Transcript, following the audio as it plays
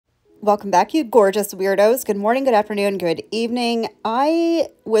Welcome back, you gorgeous weirdos. Good morning, good afternoon, good evening. I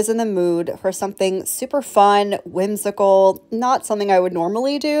was in the mood for something super fun, whimsical, not something I would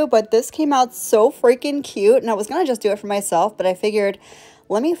normally do, but this came out so freaking cute, and I was going to just do it for myself, but I figured,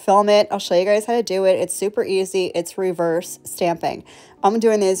 let me film it. I'll show you guys how to do it. It's super easy. It's reverse stamping. I'm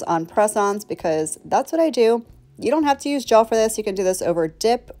doing these on press-ons because that's what I do. You don't have to use gel for this. You can do this over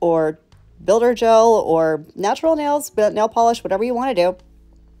dip or builder gel or natural nails, nail polish, whatever you want to do.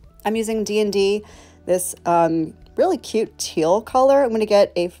 I'm using D&D, this really cute teal color. I'm going to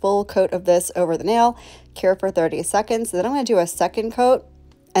get a full coat of this over the nail, cure for 30 seconds. Then I'm going to do a second coat,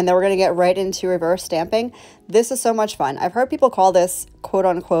 and then we're going to get right into reverse stamping. This is so much fun. I've heard people call this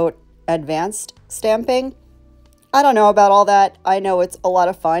quote-unquote advanced stamping. I don't know about all that. I know it's a lot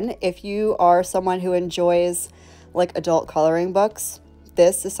of fun. If you are someone who enjoys like adult coloring books,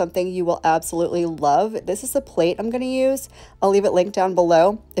 this is something you will absolutely love. This is the plate I'm going to use. I'll leave it linked down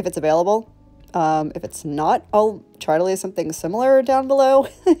below if it's available. If it's not, I'll try to leave something similar down below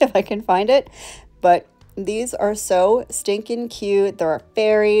if I can find it. But these are so stinking cute. There are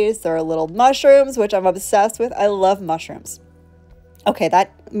fairies, there are little mushrooms, which I'm obsessed with. I love mushrooms. Okay,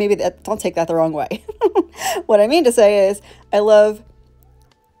 don't take that the wrong way. What I mean to say is I love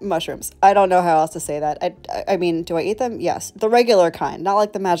mushrooms. I don't know how else to say that. I mean, do I eat them? Yes. The regular kind, not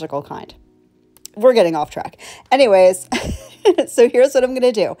like the magical kind. We're getting off track. Anyways, so here's what I'm going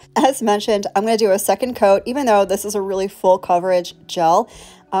to do. As mentioned, I'm going to do a second coat, even though this is a really full coverage gel.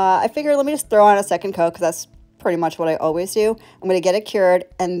 I figured let me just throw on a second coat because that's pretty much what I always do. I'm going to get it cured,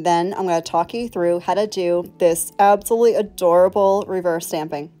 and then I'm going to talk you through how to do this absolutely adorable reverse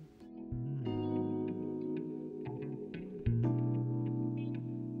stamping.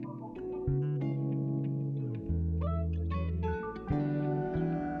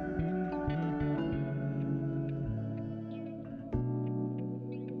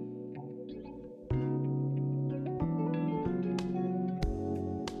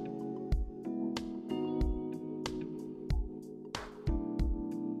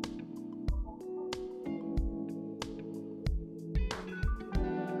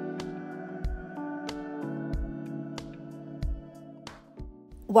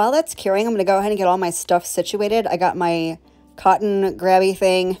 While that's curing, I'm going to go ahead and get all my stuff situated. I got my cotton grabby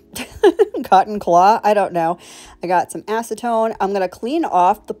thing, cotton claw, I don't know. I got some acetone. I'm going to clean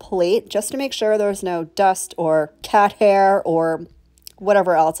off the plate just to make sure there's no dust or cat hair or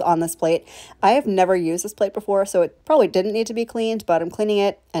whatever else on this plate. I have never used this plate before, so it probably didn't need to be cleaned, but I'm cleaning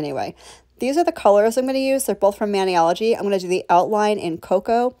it anyway. These are the colors I'm going to use. They're both from Maniology. I'm going to do the outline in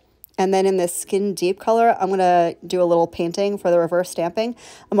cocoa. And then in this skin deep color, I'm going to do a little painting for the reverse stamping.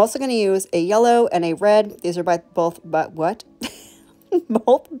 I'm also going to use a yellow and a red. These are both by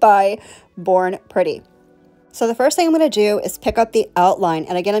Born Pretty. So the first thing I'm going to do is pick up the outline.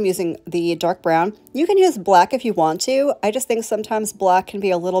 And again, I'm using the dark brown. You can use black if you want to. I just think sometimes black can be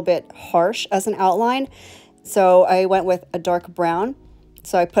a little bit harsh as an outline. So I went with a dark brown.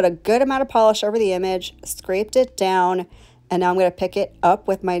 So I put a good amount of polish over the image, scraped it down, and now I'm going to pick it up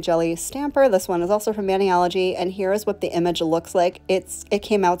with my jelly stamper. This one is also from Maniology, and here is what the image looks like. It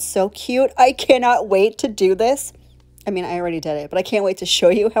came out so cute. I cannot wait to do this. I mean, I already did it, but I can't wait to show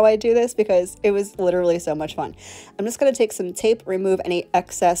you how I do this because it was literally so much fun. I'm just going to take some tape, remove any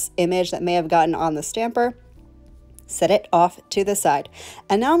excess image that may have gotten on the stamper, set it off to the side.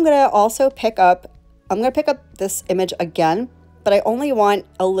 And now I'm going to also pick up this image again, but I only want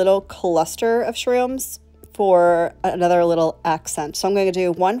a little cluster of shrooms for another little accent. So I'm going to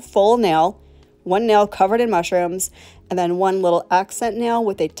do one full nail, one nail covered in mushrooms, and then one little accent nail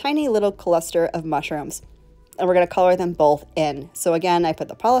with a tiny little cluster of mushrooms. And we're going to color them both in. So again, I put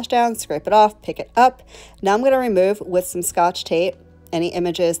the polish down, scrape it off, pick it up. Now I'm going to remove with some Scotch tape any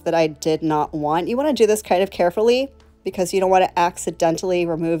images that I did not want. You want to do this kind of carefully because you don't want to accidentally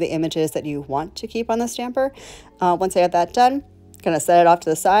remove the images that you want to keep on the stamper. Once I have that done, going to set it off to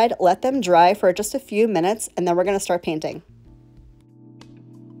the side, let them dry for just a few minutes, and then we're going to start painting.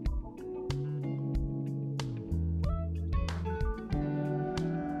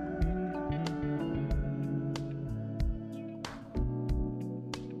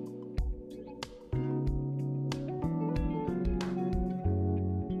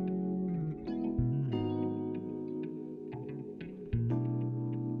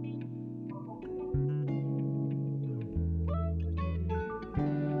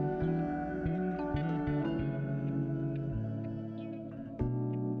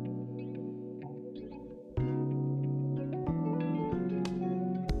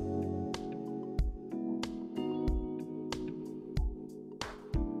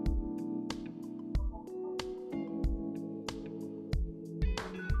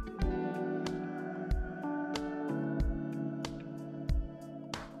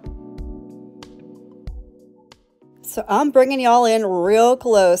 So I'm bringing y'all in real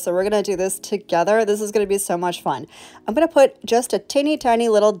close. So we're going to do this together. This is going to be so much fun. I'm going to put just a teeny tiny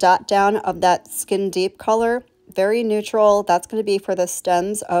little dot down of that skin deep color. Very neutral. That's going to be for the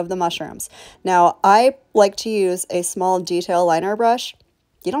stems of the mushrooms. Now, I like to use a small detail liner brush.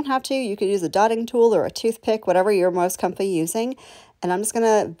 You don't have to. You could use a dotting tool or a toothpick, whatever you're most comfy using. And I'm just going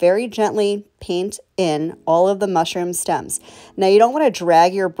to very gently paint in all of the mushroom stems. Now, you don't want to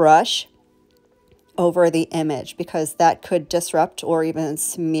drag your brush over the image because that could disrupt or even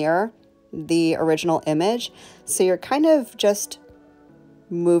smear the original image. So you're kind of just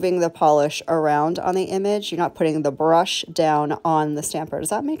moving the polish around on the image. You're not putting the brush down on the stamper. Does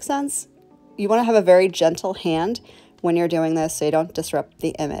that make sense? You want to have a very gentle hand when you're doing this so you don't disrupt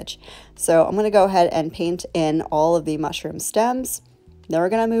the image. So I'm going to go ahead and paint in all of the mushroom stems. Then we're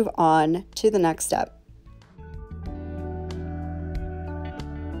going to move on to the next step.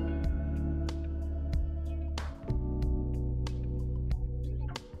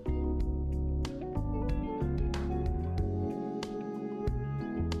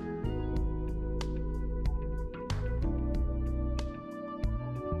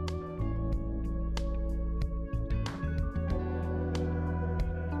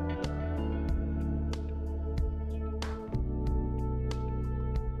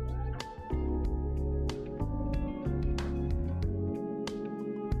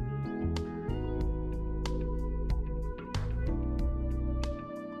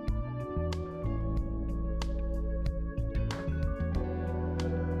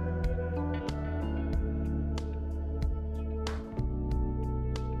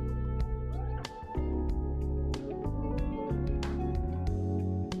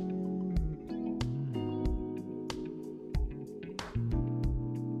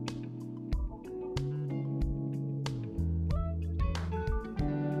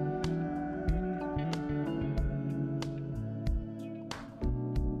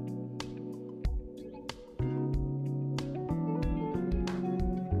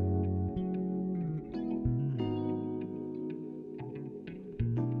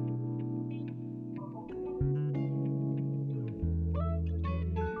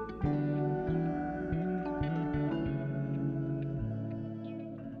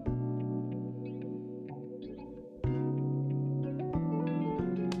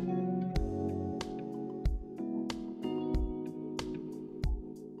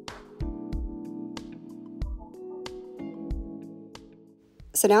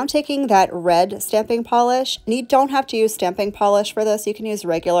 So now I'm taking that red stamping polish, and you don't have to use stamping polish for this. You can use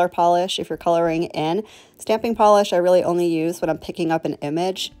regular polish if you're coloring in. Stamping polish I really only use when I'm picking up an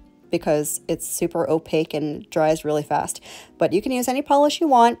image because it's super opaque and dries really fast. But you can use any polish you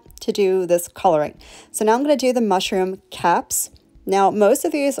want to do this coloring. So now I'm going to do the mushroom caps. Now most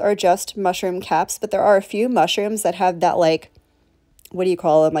of these are just mushroom caps, but there are a few mushrooms that have that, like, what do you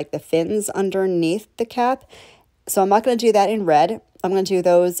call them, like the fins underneath the cap. So I'm not going to do that in red. I'm going to do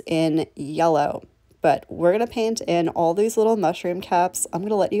those in yellow, but we're going to paint in all these little mushroom caps. I'm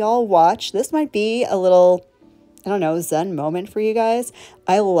going to let you all watch. This might be a little, I don't know, zen moment for you guys.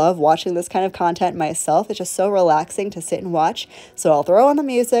 I love watching this kind of content myself. It's just so relaxing to sit and watch. So I'll throw on the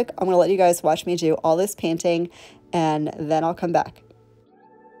music. I'm going to let you guys watch me do all this painting, and then I'll come back.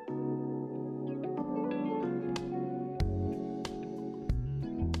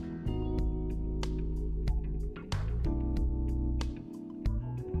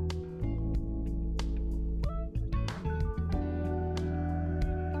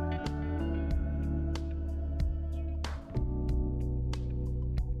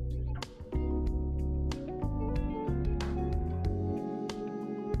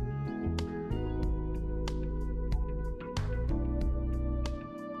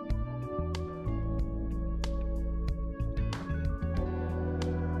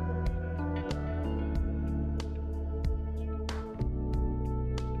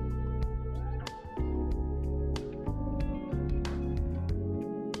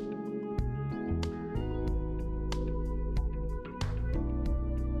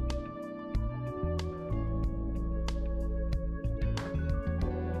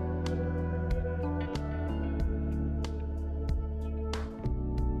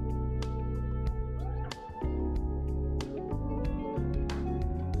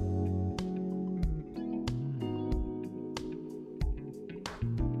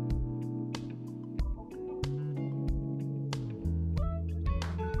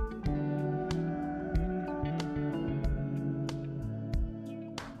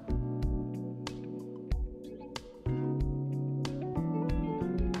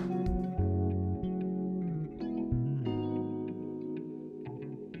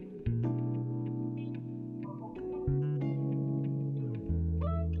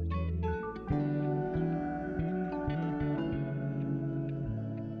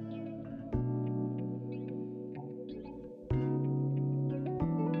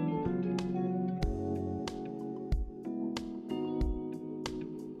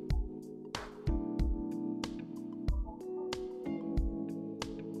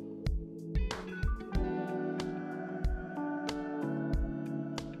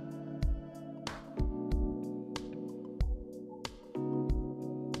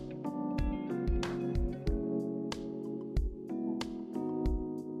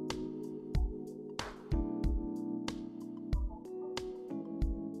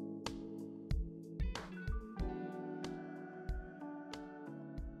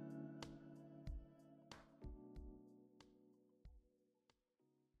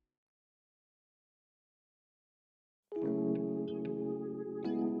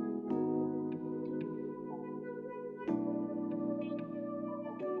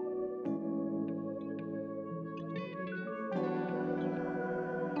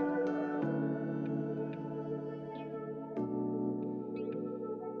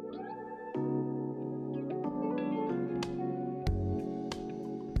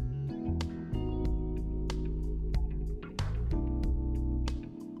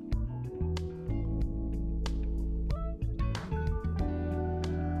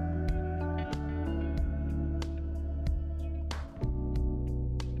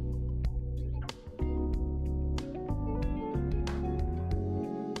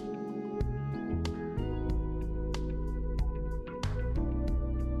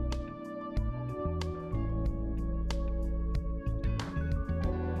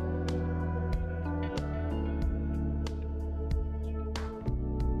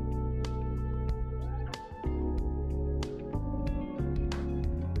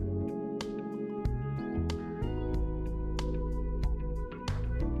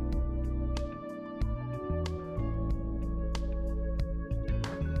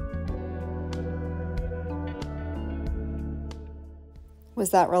 Was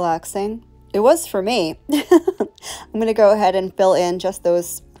that relaxing? It was for me. I'm going to go ahead and fill in just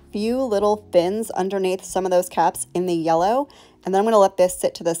those few little fins underneath some of those caps in the yellow. And then I'm going to let this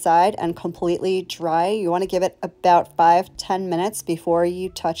sit to the side and completely dry. You want to give it about 5-10 minutes before you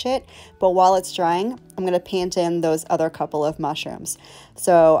touch it. But while it's drying, I'm going to paint in those other couple of mushrooms.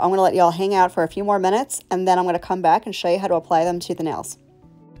 So I'm going to let y'all hang out for a few more minutes, and then I'm going to come back and show you how to apply them to the nails.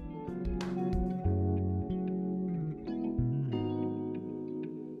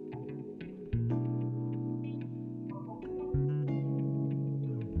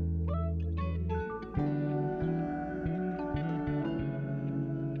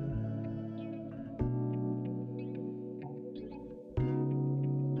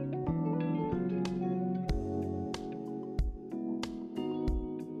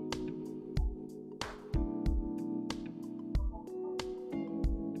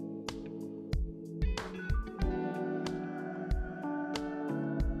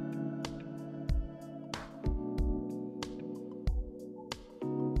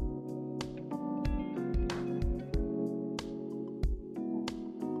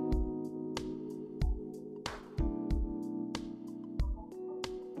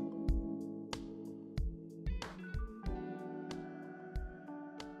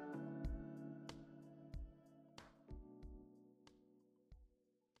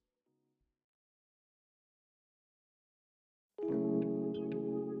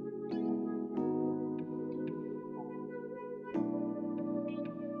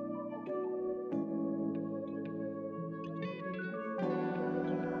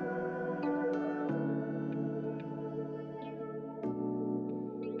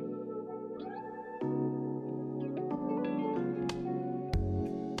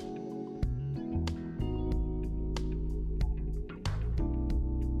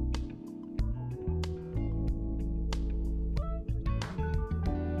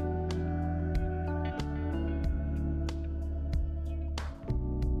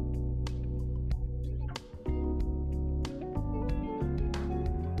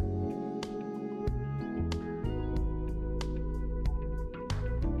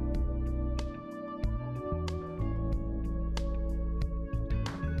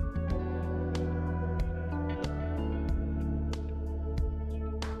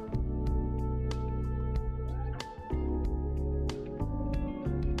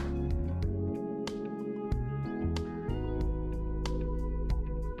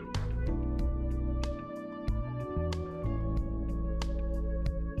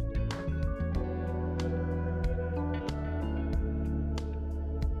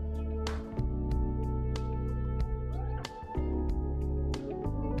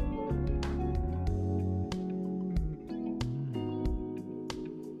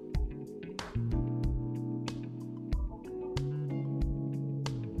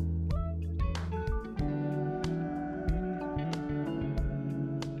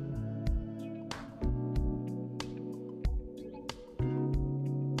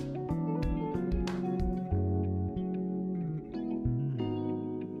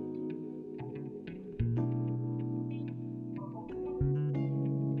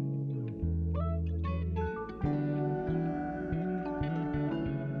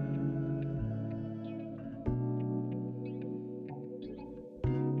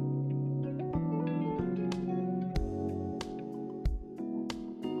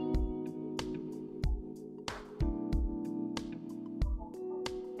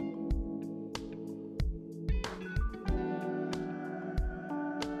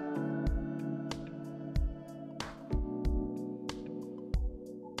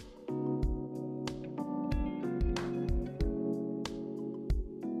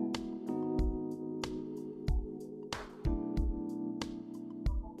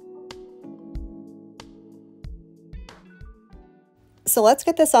 So let's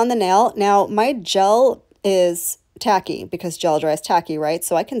get this on the nail. Now my gel is tacky because gel dries tacky, right?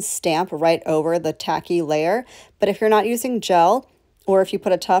 So I can stamp right over the tacky layer. But if you're not using gel, or if you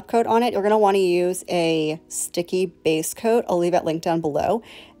put a top coat on it, you're going to want to use a sticky base coat. I'll leave it linked down below.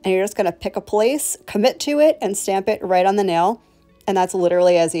 And you're just going to pick a place, commit to it, and stamp it right on the nail. And that's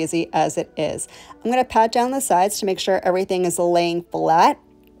literally as easy as it is. I'm going to pat down the sides to make sure everything is laying flat.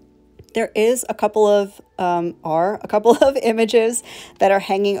 There is a couple of images that are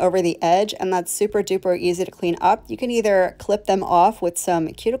hanging over the edge, and that's super duper easy to clean up. You can either clip them off with some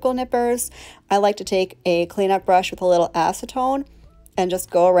cuticle nippers. I like to take a cleanup brush with a little acetone and just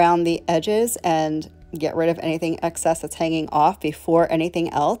go around the edges and get rid of anything excess that's hanging off before anything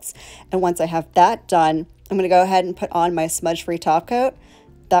else. And once I have that done, I'm going to go ahead and put on my smudge-free top coat.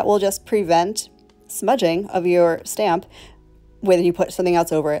 That will just prevent smudging of your stamp whether you put something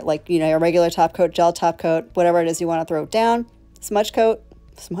else over it, like, you know, a regular top coat, gel top coat, whatever it is you want to throw down. Smudge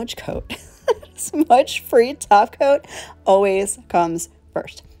free top coat always comes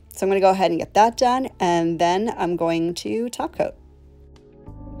first. So I'm going to go ahead and get that done, and then I'm going to top coat.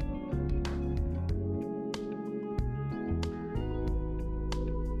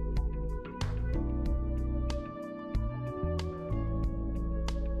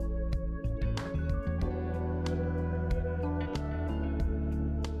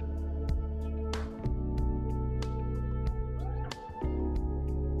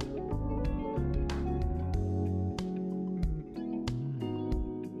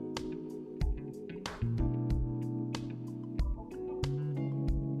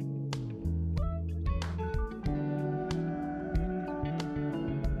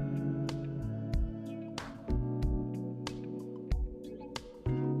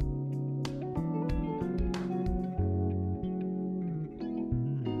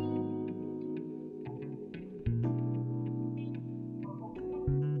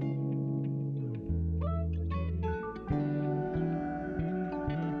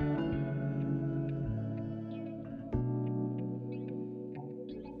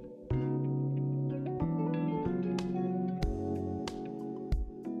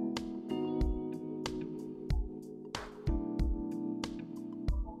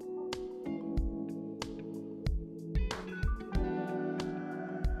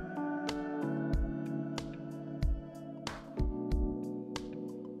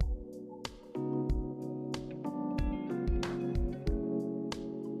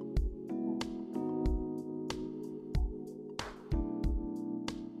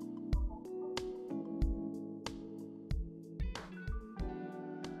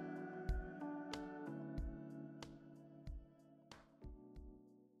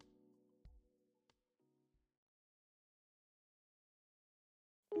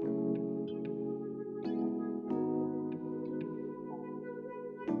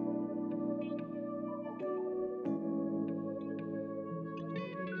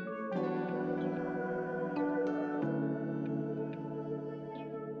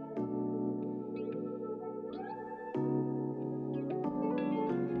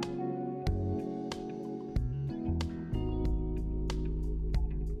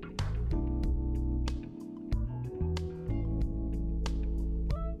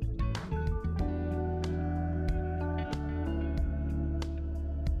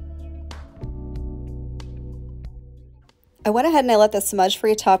 I went ahead and I let the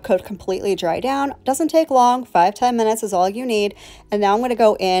smudge-free top coat completely dry down. Doesn't take long, 5-10 minutes is all you need. And now I'm going to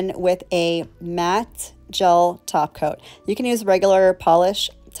go in with a matte gel top coat. You can use regular polish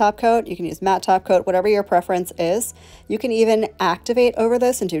top coat, you can use matte top coat, whatever your preference is. You can even activate over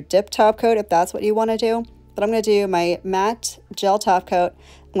this and do dip top coat if that's what you want to do. But I'm going to do my matte gel top coat.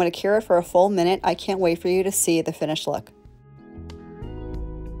 I'm going to cure it for a full minute. I can't wait for you to see the finished look.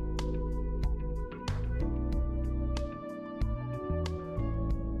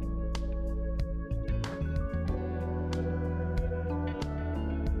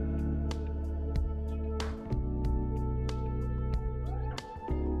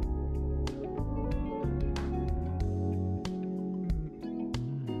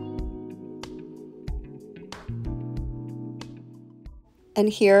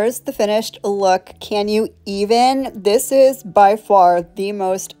 And here's the finished look. Can you even? This is by far the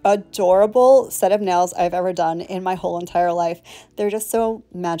most adorable set of nails I've ever done in my whole entire life. They're just so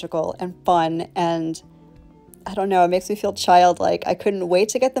magical and fun, and I don't know, it makes me feel childlike. I couldn't wait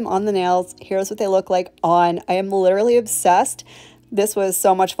to get them on the nails. Here's what they look like on. I am literally obsessed. This was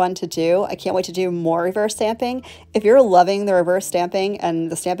so much fun to do. I can't wait to do more reverse stamping. If you're loving the reverse stamping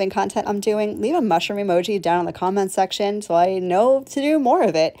and the stamping content I'm doing, leave a mushroom emoji down in the comment section so I know to do more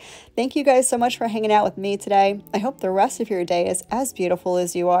of it. Thank you guys so much for hanging out with me today. I hope the rest of your day is as beautiful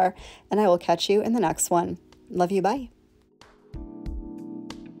as you are, and I will catch you in the next one. Love you, bye.